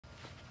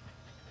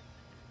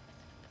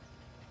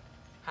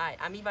Hi,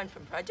 I'm Ivan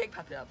from Project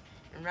Puppy Love,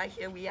 and right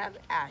here we have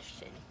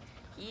Ashton.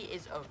 He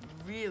is a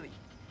really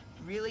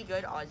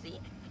good Aussie.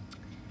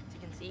 As you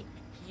can see,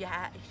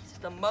 he's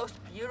the most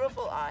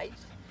beautiful eyes.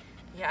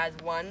 He has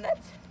one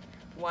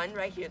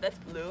right here that's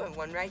blue and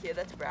one right here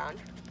that's brown.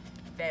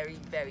 Very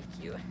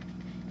cute.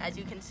 As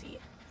you can see,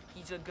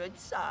 he's a good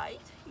size.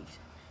 He's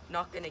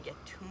not gonna get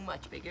too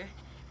much bigger,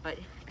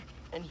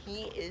 and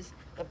he is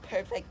the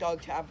perfect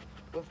dog to have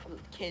with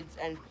kids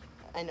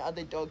and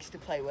other dogs to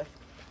play with.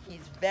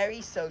 He's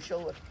very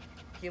social with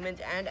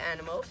humans and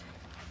animals,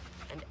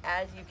 and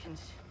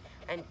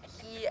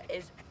he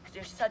is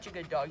just such a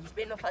good dog. He's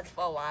been with us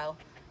for a while,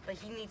 but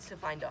he needs to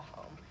find a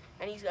home,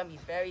 and he's gonna be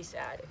very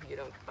sad if you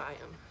don't buy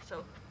him.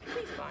 So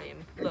please buy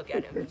him. Look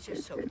at him. He's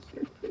just so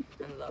cute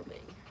and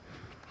loving.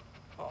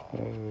 Aww.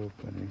 Oh,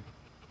 funny.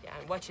 Yeah,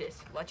 and watch this.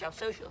 Watch how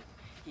social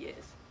he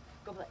is.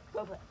 Go play.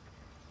 Go play.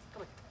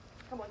 Come on.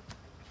 Come on.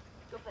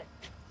 Go play.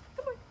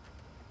 Come on.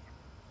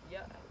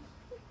 Yeah.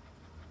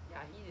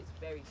 Yeah, he is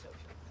very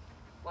social.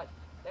 What?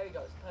 There he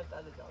goes. That's the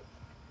other dog.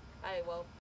 Alright, well.